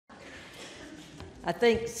I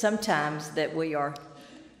think sometimes that we are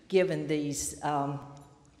given these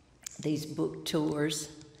book tours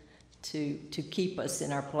to keep us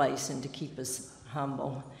in our place and to keep us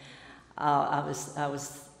humble. I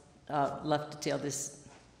love to tell this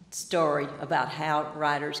story about how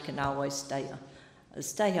writers can always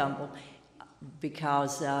stay humble,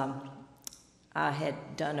 because I had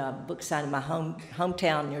done a book signing in my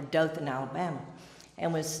hometown near Dothan, Alabama,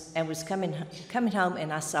 and was coming home,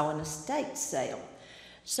 and I saw an estate sale.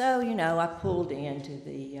 So, you know, I pulled into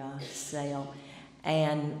the sale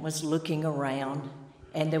and was looking around,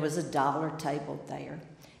 and there was a dollar table there,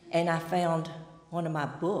 and I found one of my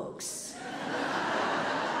books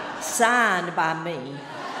signed by me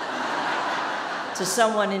to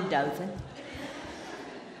someone in Dothan.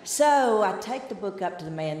 So I take the book up to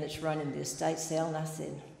the man that's running the estate sale, and I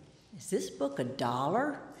said, "Is this book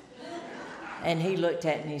 $1?" And he looked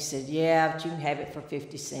at me and he said, "Yeah, but you can have it for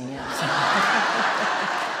 50 cents.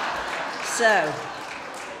 So,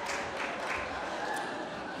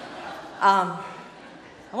 I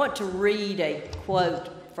want to read a quote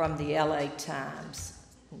from the LA Times,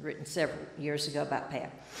 written several years ago about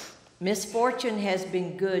Pat. "Misfortune has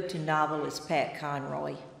been good to novelist Pat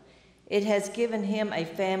Conroy. It has given him a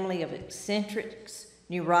family of eccentrics,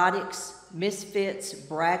 neurotics, misfits,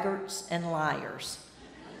 braggarts, and liars."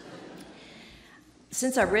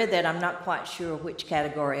 Since I read that, I'm not quite sure which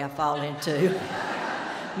category I fall into.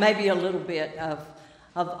 Maybe a little bit of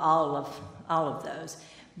all of those.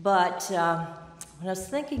 But when I was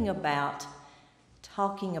thinking about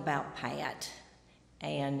talking about Pat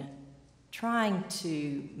and trying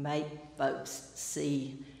to make folks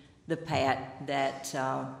see the Pat that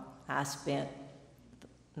I spent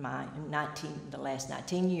the last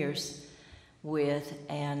 19 years with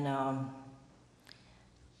and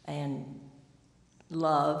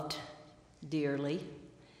loved dearly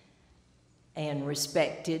and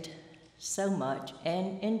respected so much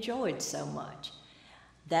and enjoyed so much,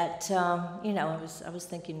 that you know, I was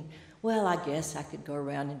thinking, well, I guess I could go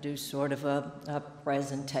around and do sort of a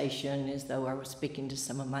presentation as though I was speaking to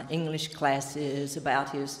some of my English classes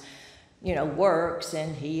about his, you know, works,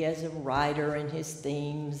 and he as a writer and his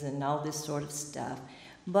themes and all this sort of stuff.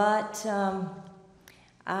 But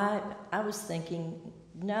I was thinking,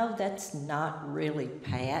 no, that's not really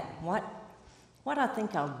Pat. What I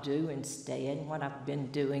think I'll do instead, what I've been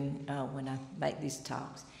doing when I make these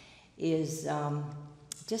talks, is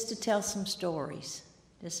just to tell some stories,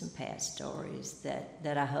 just some Pat stories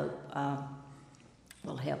that I hope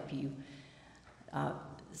will help you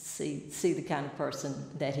see the kind of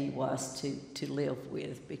person that he was to live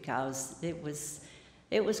with, because it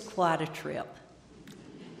was quite a trip.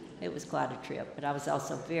 It was quite a trip, but I was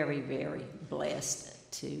also very, very blessed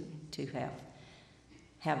to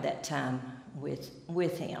have that time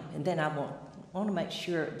with him. And then I want to make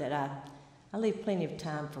sure that I leave plenty of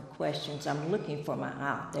time for questions. I'm looking for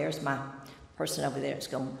there's my person over there that's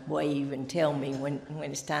going to wave and tell me when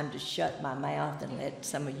it's time to shut my mouth and let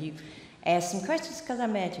some of you ask some questions, because I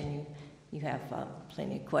imagine you have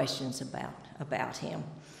plenty of questions about him.